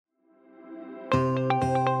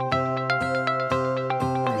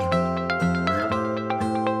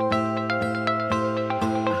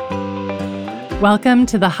Welcome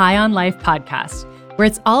to the High on Life podcast, where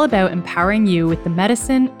it's all about empowering you with the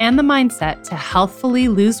medicine and the mindset to healthfully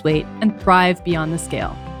lose weight and thrive beyond the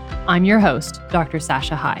scale. I'm your host, Dr.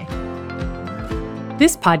 Sasha High.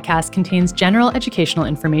 This podcast contains general educational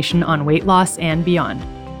information on weight loss and beyond.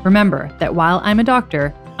 Remember that while I'm a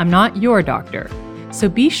doctor, I'm not your doctor, so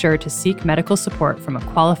be sure to seek medical support from a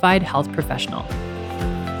qualified health professional.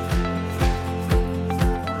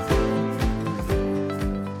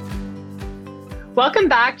 Welcome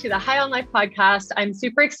back to the High on Life podcast. I'm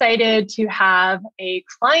super excited to have a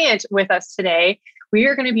client with us today. We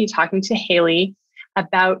are going to be talking to Hailey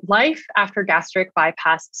about life after gastric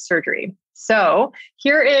bypass surgery. So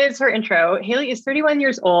here is her intro. Hailey is 31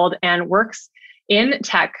 years old and works in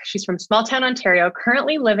tech. She's from small town Ontario,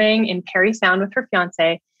 currently living in Parry Sound with her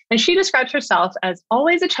fiancé. And she describes herself as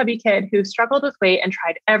always a chubby kid who struggled with weight and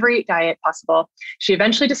tried every diet possible. She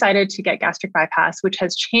eventually decided to get gastric bypass, which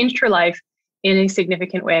has changed her life in a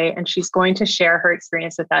significant way. And she's going to share her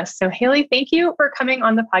experience with us. So Hailey, thank you for coming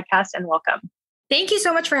on the podcast and welcome. Thank you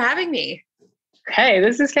so much for having me. Okay,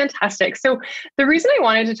 this is fantastic. So the reason I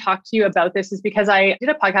wanted to talk to you about this is because I did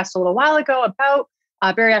a podcast a little while ago about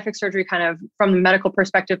bariatric surgery, kind of from the medical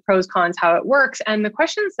perspective, pros, cons, how it works. And the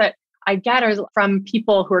questions that I get are from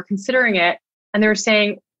people who are considering it. And they're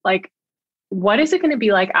saying, like, what is it going to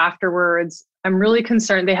be like afterwards? I'm really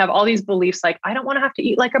concerned. They have all these beliefs like, I don't want to have to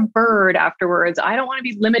eat like a bird afterwards. I don't want to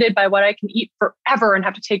be limited by what I can eat forever and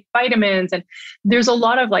have to take vitamins. And there's a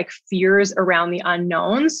lot of like fears around the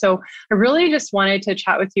unknown. So I really just wanted to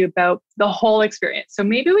chat with you about the whole experience. So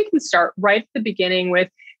maybe we can start right at the beginning with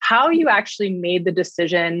how you actually made the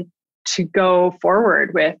decision to go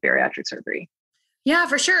forward with bariatric surgery. Yeah,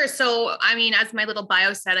 for sure. So, as my little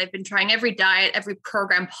bio said, I've been trying every diet, every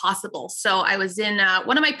program possible. So I was in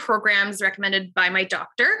one of my programs recommended by my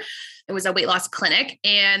doctor. It was a weight loss clinic.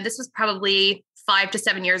 And this was probably 5 to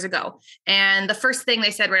 7 years ago. And the first thing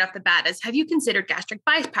they said right off the bat is, have you considered gastric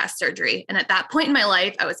bypass surgery? And at that point in my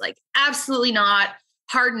life, I was like, absolutely not.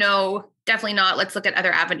 Hard no, definitely not. Let's look at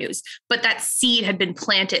other avenues. But that seed had been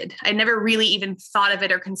planted. I never really even thought of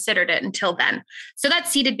it or considered it until then. So that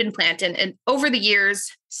seed had been planted. And over the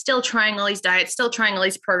years, still trying all these diets, still trying all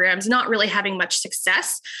these programs, not really having much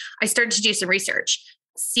success, I started to do some research.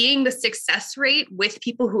 Seeing the success rate with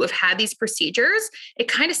people who have had these procedures, it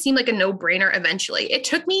kind of seemed like a no-brainer eventually. It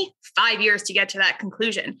took me 5 years to get to that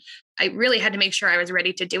conclusion. I really had to make sure I was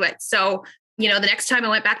ready to do it. So the next time I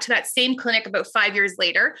went back to that same clinic about 5 years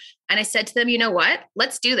later, and I said to them, you know what,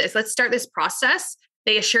 let's do this. Let's start this process.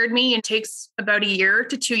 They assured me it takes about 1 year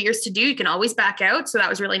to 2 years to do. You can always back out. So that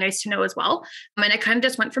was really nice to know as well. And I kind of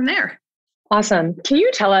just went from there. Awesome. Can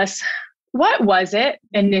you tell us, what was it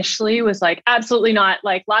initially was like, absolutely not,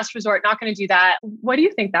 like last resort, not going to do that. What do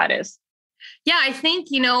you think that is? Yeah, I think,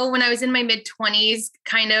 when I was in my mid-20s,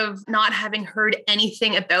 kind of not having heard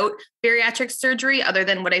anything about bariatric surgery other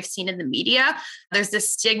than what I've seen in the media, there's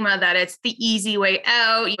this stigma that it's the easy way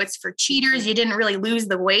out. It's for cheaters. You didn't really lose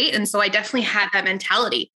the weight. And so I definitely had that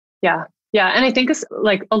mentality. Yeah. Yeah. And I think it's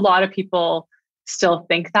like a lot of people still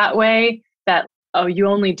think that way, that, oh, you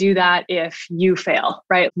only do that if you fail,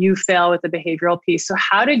 right? You fail with the behavioral piece. So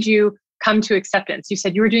how did you come to acceptance? You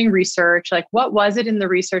said you were doing research. Like, what was it in the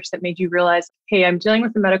research that made you realize, hey, I'm dealing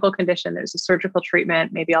with a medical condition. There's a surgical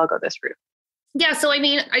treatment. Maybe I'll go this route. Yeah. So,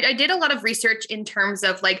 I did a lot of research in terms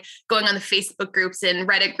of like going on the Facebook groups and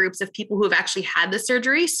Reddit groups of people who have actually had the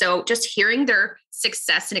surgery. So just hearing their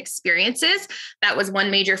success and experiences, that was one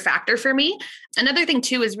major factor for me. Another thing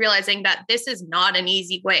too, is realizing that this is not an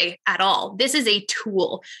easy way at all. This is a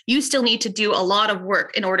tool. You still need to do a lot of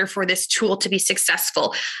work in order for this tool to be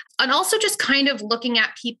successful. And also just kind of looking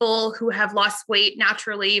at people who have lost weight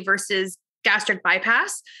naturally versus gastric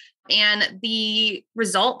bypass. And the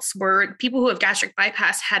results were people who have gastric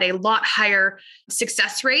bypass had a lot higher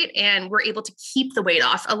success rate and were able to keep the weight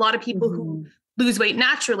off. A lot of people who lose weight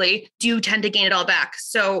naturally do tend to gain it all back.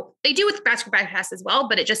 So they do with gastric bypass as well,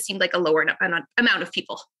 but it just seemed like a lower amount of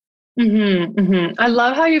people. I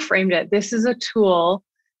love how you framed it. This is a tool.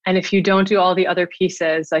 And if you don't do all the other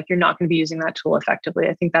pieces, like you're not going to be using that tool effectively.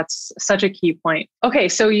 I think that's such a key point. Okay,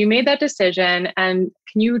 so you made that decision, and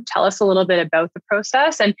can you tell us a little bit about the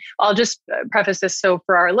process? And I'll just preface this. So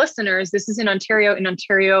for our listeners, this is in Ontario. In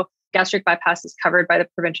Ontario, gastric bypass is covered by the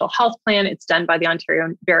provincial health plan. It's done by the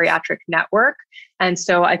Ontario Bariatric Network. And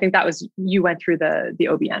so I think you went through the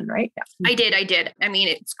OBN, right? Yeah. I did.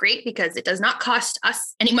 It's great because it does not cost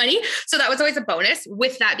us any money. So that was always a bonus.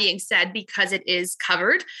 With that being said, because it is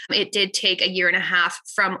covered, it did take 1.5 years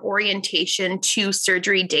from orientation to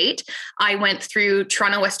surgery date. I went through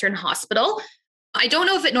Toronto Western Hospital. I don't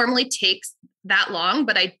know if it normally takes that long,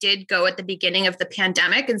 but I did go at the beginning of the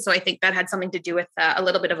pandemic. And so I think that had something to do with a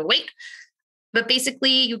little bit of a wait. But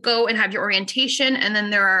basically, you go and have your orientation, and then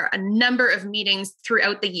there are a number of meetings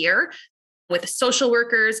throughout the year with social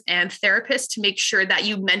workers and therapists to make sure that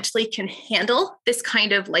you mentally can handle this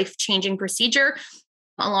kind of life-changing procedure,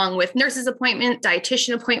 along with nurses' appointments,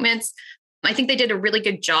 dietitian appointments. I think they did a really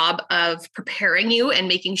good job of preparing you and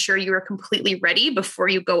making sure you are completely ready before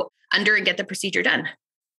you go under and get the procedure done.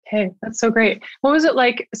 Okay, that's so great. What was it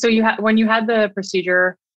like? So when you had the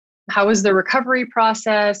procedure, how was the recovery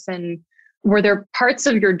process? And were there parts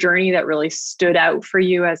of your journey that really stood out for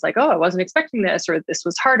you as like, oh, I wasn't expecting this, or this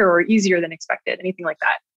was harder or easier than expected? Anything like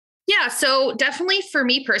that? Yeah. So definitely for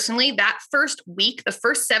me personally, that first week, the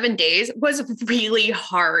first 7 days was really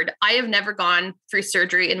hard. I have never gone through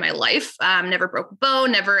surgery in my life, never broke a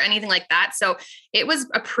bone, never anything like that. So it was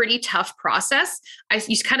a pretty tough process.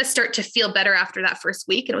 You kind of start to feel better after that first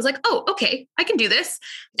week. And it was like, oh, okay, I can do this.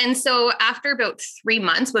 And so after about 3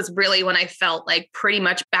 months was really when I felt like pretty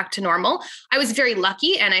much back to normal. I was very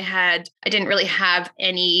lucky and I didn't really have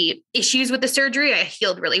any issues with the surgery. I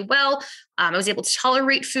healed really well. I was able to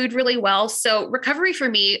tolerate food really well. So recovery for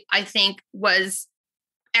me, I think, was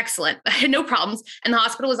excellent. I had no problems. And the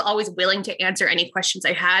hospital was always willing to answer any questions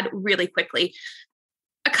I had really quickly.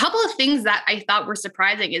 A couple of things that I thought were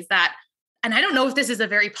surprising is that, and I don't know if this is a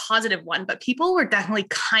very positive one, but people were definitely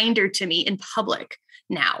kinder to me in public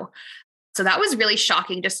now. So that was really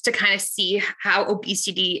shocking just to kind of see how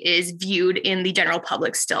obesity is viewed in the general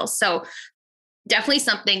public still. So definitely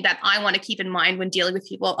something that I want to keep in mind when dealing with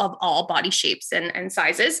people of all body shapes and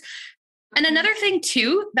sizes. And another thing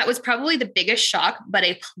too, that was probably the biggest shock, but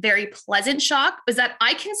a very pleasant shock, was that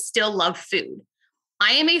I can still love food.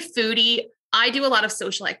 I am a foodie. I do a lot of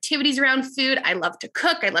social activities around food. I love to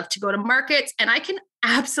cook. I love to go to markets, and I can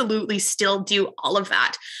absolutely still do all of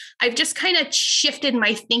that. I've just kind of shifted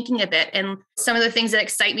my thinking a bit. And some of the things that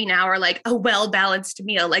excite me now are like a well-balanced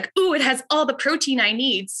meal, like, ooh, it has all the protein I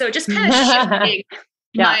need. So just kind of shifting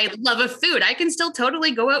my love of food. I can still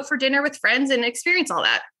totally go out for dinner with friends and experience all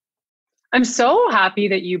that. I'm so happy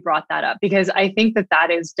that you brought that up, because I think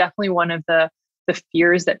that is definitely one of the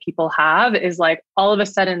fears that people have, is like all of a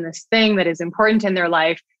sudden this thing that is important in their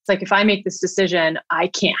life. It's like, if I make this decision, I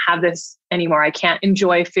can't have this anymore. I can't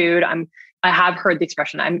enjoy food. I have heard the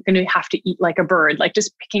expression, I'm going to have to eat like a bird, like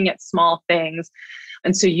just picking at small things.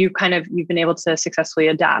 And so you've been able to successfully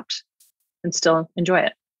adapt and still enjoy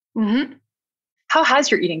it. Mm-hmm. How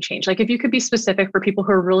has your eating changed? Like, if you could be specific for people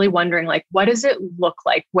who are really wondering, like, what does it look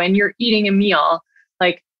like when you're eating a meal?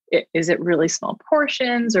 Like, is it really small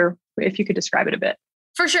portions, or if you could describe it a bit?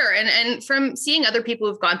 For sure. And from seeing other people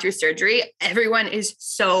who've gone through surgery, everyone is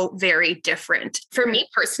so very different. For me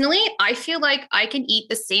personally, I feel like I can eat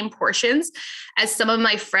the same portions as some of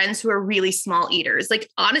my friends who are really small eaters. Like,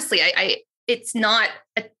 honestly, it's not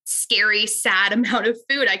a scary, sad amount of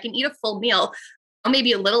food. I can eat a full meal,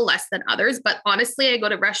 maybe a little less than others. But honestly, I go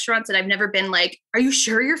to restaurants and I've never been like, are you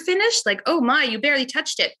sure you're finished? Like, oh my, you barely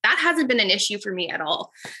touched it. That hasn't been an issue for me at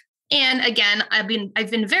all. And again, I've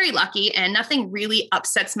been very lucky, and nothing really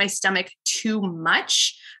upsets my stomach too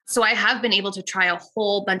much. So I have been able to try a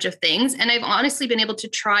whole bunch of things, and I've honestly been able to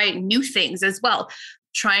try new things as well,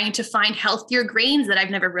 trying to find healthier grains that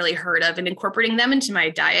I've never really heard of and incorporating them into my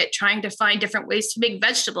diet, trying to find different ways to make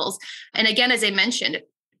vegetables. And again, as I mentioned,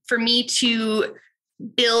 for me to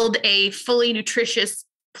build a fully nutritious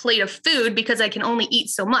plate of food, because I can only eat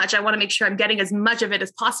so much, I want to make sure I'm getting as much of it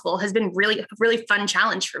as possible, has been really, really fun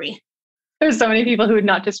challenge for me. There's so many people who would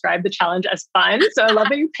not describe the challenge as fun. So I love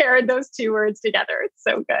that you paired those two words together. It's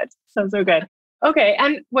so good. So good. Okay.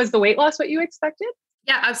 And was the weight loss what you expected?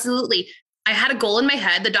 Yeah, absolutely. I had a goal in my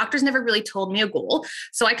head. The doctors never really told me a goal.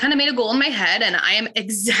 So I kind of made a goal in my head, and I am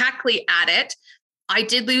exactly at it. I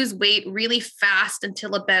did lose weight really fast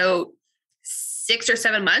until about 6 or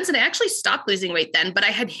 7 months. And I actually stopped losing weight then, but I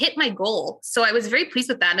had hit my goal. So I was very pleased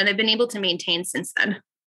with that. And I've been able to maintain since then.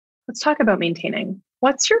 Let's talk about maintaining.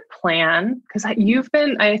 What's your plan? Because I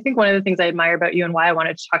think one of the things I admire about you and why I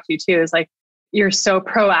wanted to talk to you too is like, you're so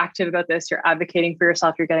proactive about this. You're advocating for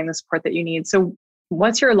yourself. You're getting the support that you need. So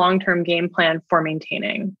what's your long-term game plan for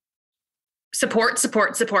maintaining? Support.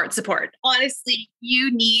 Honestly,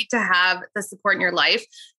 you need to have the support in your life,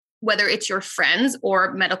 whether it's your friends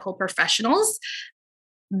or medical professionals.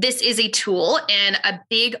 This is a tool, and a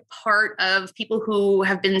big part of people who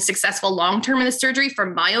have been successful long-term in the surgery,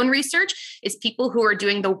 from my own research, is people who are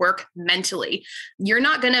doing the work mentally. You're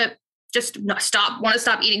not going to just want to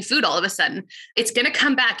stop eating food all of a sudden. It's going to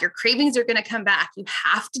come back. Your cravings are going to come back. You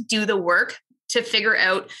have to do the work to figure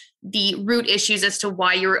out the root issues as to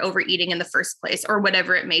why you're overeating in the first place or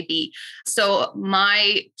whatever it may be. So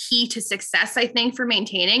my key to success, I think, for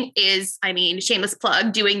maintaining is, I mean, shameless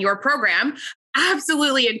plug, doing your program.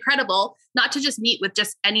 Absolutely incredible. Not to just meet with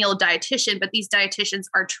just any old dietitian, but these dietitians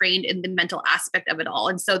are trained in the mental aspect of it all.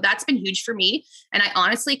 And so that's been huge for me. And I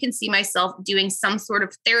honestly can see myself doing some sort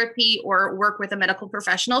of therapy or work with a medical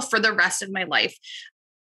professional for the rest of my life.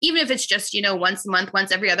 Even if it's just, once a month,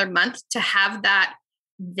 once every other month, to have that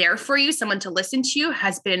there for you, someone to listen to you,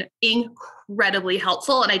 has been incredibly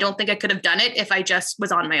helpful. And I don't think I could have done it if I just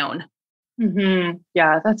was on my own. Mm-hmm.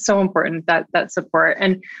 Yeah, that's so important, that support.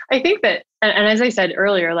 And I think that, and as I said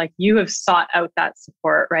earlier, like you have sought out that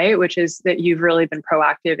support, right? Which is that you've really been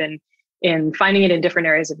proactive in finding it in different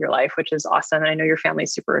areas of your life, which is awesome. And I know your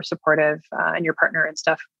family's super supportive and your partner and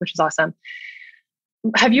stuff, which is awesome.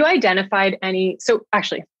 Have you identified so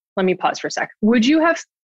actually, let me pause for a sec. Would you have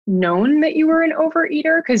known that you were an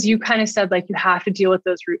overeater? Because you kind of said like you have to deal with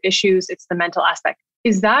those root issues. It's the mental aspect.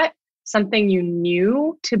 Is that something you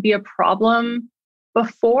knew to be a problem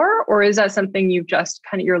before, or is that something you've just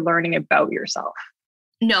you're learning about yourself?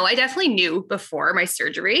 No, I definitely knew before my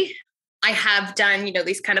surgery. I have done,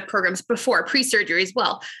 these kind of programs before, pre-surgery as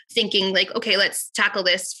well, thinking like, okay, let's tackle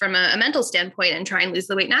this from a mental standpoint and try and lose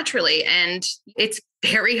the weight naturally. And it's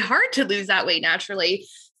very hard to lose that weight naturally.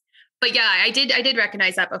 But yeah, I did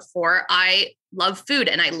recognize that before. I love food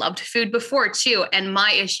and I loved food before too. And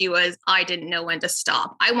my issue was I didn't know when to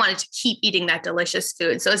stop. I wanted to keep eating that delicious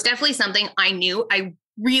food. So it's definitely something I knew I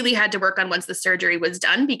really had to work on once the surgery was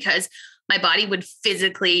done, because my body would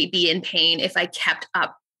physically be in pain if I kept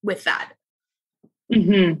up with that.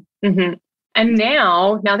 Mm-hmm. Mm-hmm. And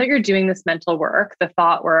now that you're doing this mental work, the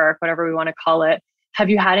thought work, whatever we want to call it, have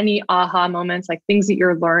you had any aha moments, like things that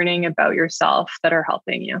you're learning about yourself that are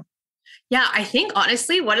helping you? Yeah, I think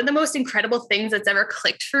honestly, one of the most incredible things that's ever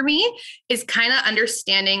clicked for me is kind of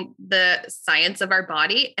understanding the science of our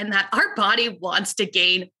body, and that our body wants to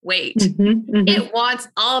gain weight. Mm-hmm, mm-hmm. It wants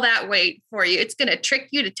all that weight for you. It's going to trick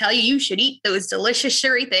you to tell you should eat those delicious,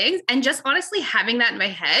 sugary things. And just honestly having that in my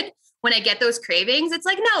head, when I get those cravings, it's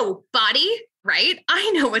like, no, body, right? I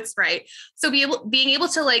know what's right. So being able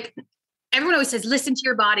to, like, everyone always says, listen to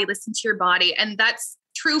your body, listen to your body. And that's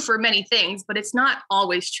true for many things, but it's not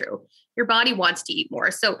always true. Your body wants to eat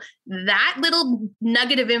more. So that little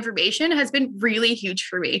nugget of information has been really huge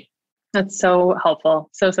for me. That's so helpful.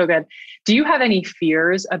 So good. Do you have any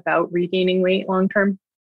fears about regaining weight long-term?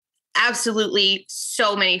 Absolutely.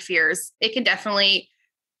 So many fears.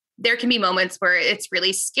 There can be moments where it's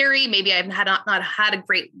really scary. Maybe I've not had a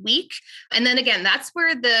great week. And then again, that's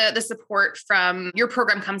where the support from your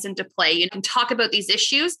program comes into play. You can talk about these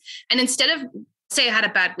issues. And instead of, say I had a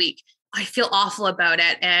bad week, I feel awful about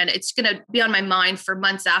it and it's going to be on my mind for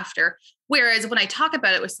months after. Whereas when I talk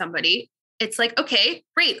about it with somebody, it's like, okay,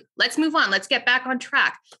 great, let's move on. Let's get back on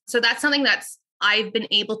track. So that's something I've been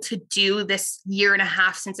able to do this 1.5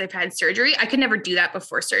 years since I've had surgery. I could never do that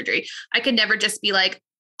before surgery. I could never just be like,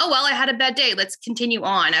 oh, well, I had a bad day, let's continue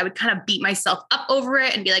on. I would kind of beat myself up over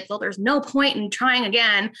it and be like, well, there's no point in trying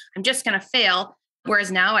again. I'm just going to fail.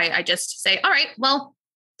 Whereas now I just say, all right, well,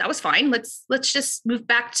 that was fine. Let's just move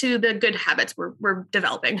back to the good habits we're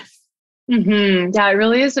developing. Mm-hmm. Yeah, it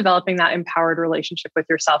really is developing that empowered relationship with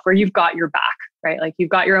yourself where you've got your back, right? Like you've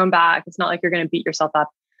got your own back. It's not like you're going to beat yourself up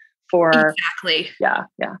for. Exactly. Yeah.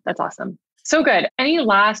 That's awesome. So good. Any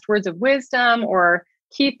last words of wisdom or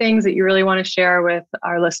key things that you really want to share with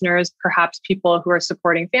our listeners, perhaps people who are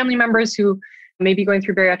supporting family members who may be going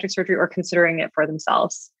through bariatric surgery or considering it for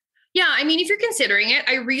themselves? Yeah, I mean, if you're considering it,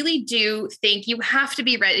 I really do think you have to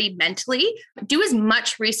be ready mentally. Do as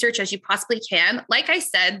much research as you possibly can. Like I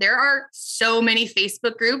said, there are so many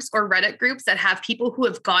Facebook groups or Reddit groups that have people who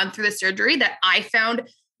have gone through the surgery that I found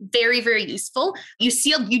very, very useful. You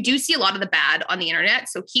do see a lot of the bad on the internet.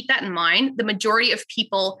 So keep that in mind. The majority of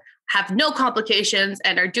people have no complications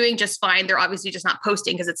and are doing just fine. They're obviously just not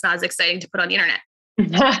posting because it's not as exciting to put on the internet.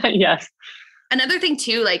 Yes. Another thing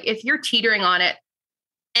too, like if you're teetering on it,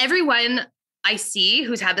 everyone I see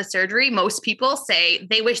who's had the surgery, most people say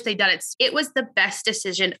they wish they'd done it. It was the best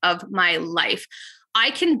decision of my life.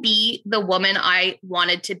 I can be the woman I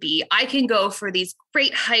wanted to be. I can go for these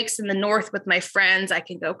great hikes in the north with my friends. I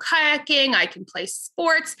can go kayaking. I can play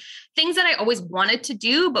sports, things that I always wanted to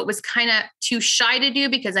do, but was kind of too shy to do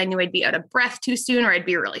because I knew I'd be out of breath too soon, or I'd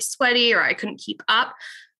be really sweaty, or I couldn't keep up.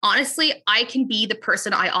 Honestly, I can be the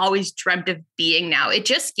person I always dreamt of being now. It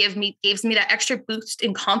just gives me that extra boost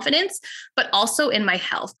in confidence, but also in my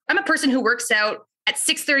health. I'm a person who works out at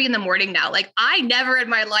 6:30 in the morning now. Like I never in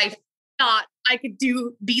my life thought I could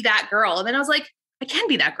be that girl. And then I was like, I can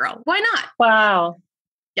be that girl. Why not? Wow.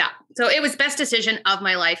 Yeah. So it was best decision of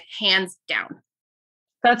my life, hands down.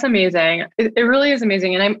 That's amazing. It really is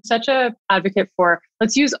amazing. And I'm such a advocate for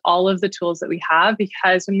let's use all of the tools that we have,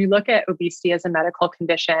 because when we look at obesity as a medical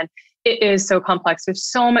condition, it is so complex. There's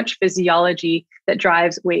so much physiology that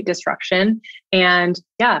drives weight destruction. And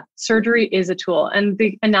yeah, surgery is a tool. And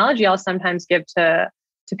the analogy I'll sometimes give to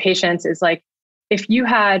patients is like, if you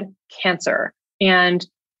had cancer and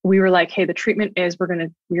we were like, hey, the treatment is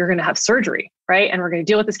you're going to have surgery, right? And we're going to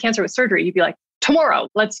deal with this cancer with surgery. You'd be like, tomorrow,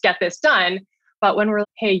 let's get this done. But when we're like,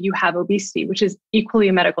 hey, you have obesity, which is equally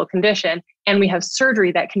a medical condition, and we have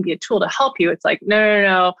surgery that can be a tool to help you, it's like,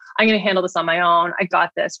 no, I'm going to handle this on my own. I got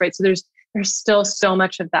this, right? So there's still so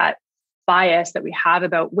much of that bias that we have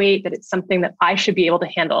about weight, that it's something that I should be able to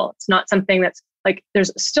handle. It's not something that's like,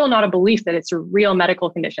 there's still not a belief that it's a real medical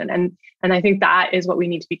condition. And I think that is what we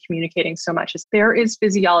need to be communicating so much, is there is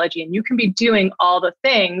physiology and you can be doing all the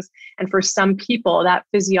things. And for some people, that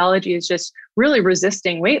physiology is just really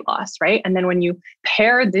resisting weight loss, right? And then when you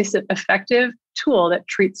pair this effective tool that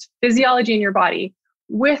treats physiology in your body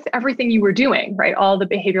with everything you were doing, right? All the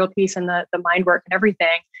behavioral piece and the mind work and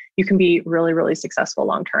everything, you can be really, really successful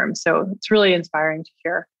long-term. So it's really inspiring to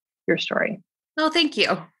hear your story. Oh, thank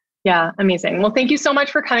you. Yeah, amazing. Well, thank you so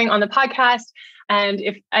much for coming on the podcast. And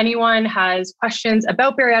if anyone has questions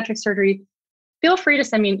about bariatric surgery, feel free to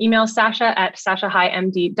send me an email,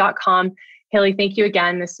 sasha@sashahighmd.com. Hailey, thank you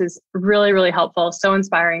again. This is really, really helpful. So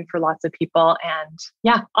inspiring for lots of people. And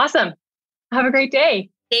yeah, awesome. Have a great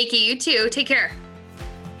day. Thank you. You too. Take care.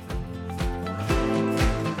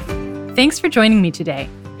 Thanks for joining me today.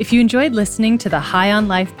 If you enjoyed listening to the High on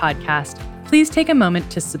Life podcast, please take a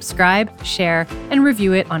moment to subscribe, share, and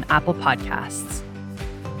review it on Apple Podcasts.